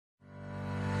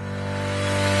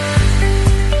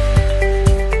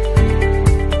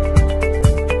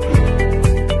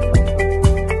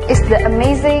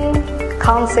amazing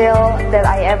council that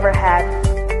I ever had.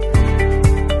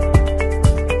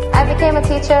 I became a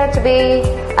teacher to be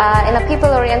in a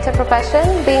people-oriented profession.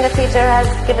 Being a teacher has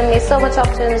given me so much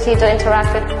opportunity to interact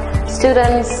with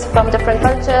students from different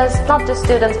cultures, not just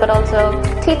students but also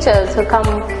teachers who come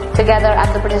together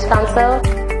at the British Council.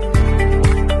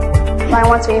 I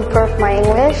want to improve my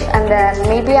English and then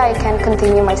maybe I can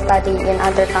continue my study in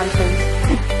other countries.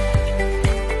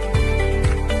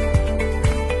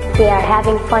 We are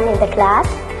having fun in the class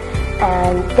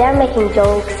and they're making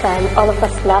jokes and all of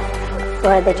us laugh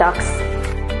for the jokes.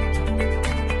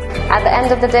 At the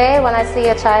end of the day, when I see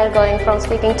a child going from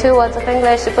speaking 2 words of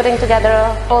English to putting together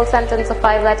a whole sentence of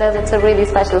 5 letters, it's a really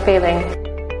special feeling.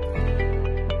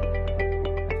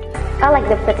 I like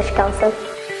the British Council.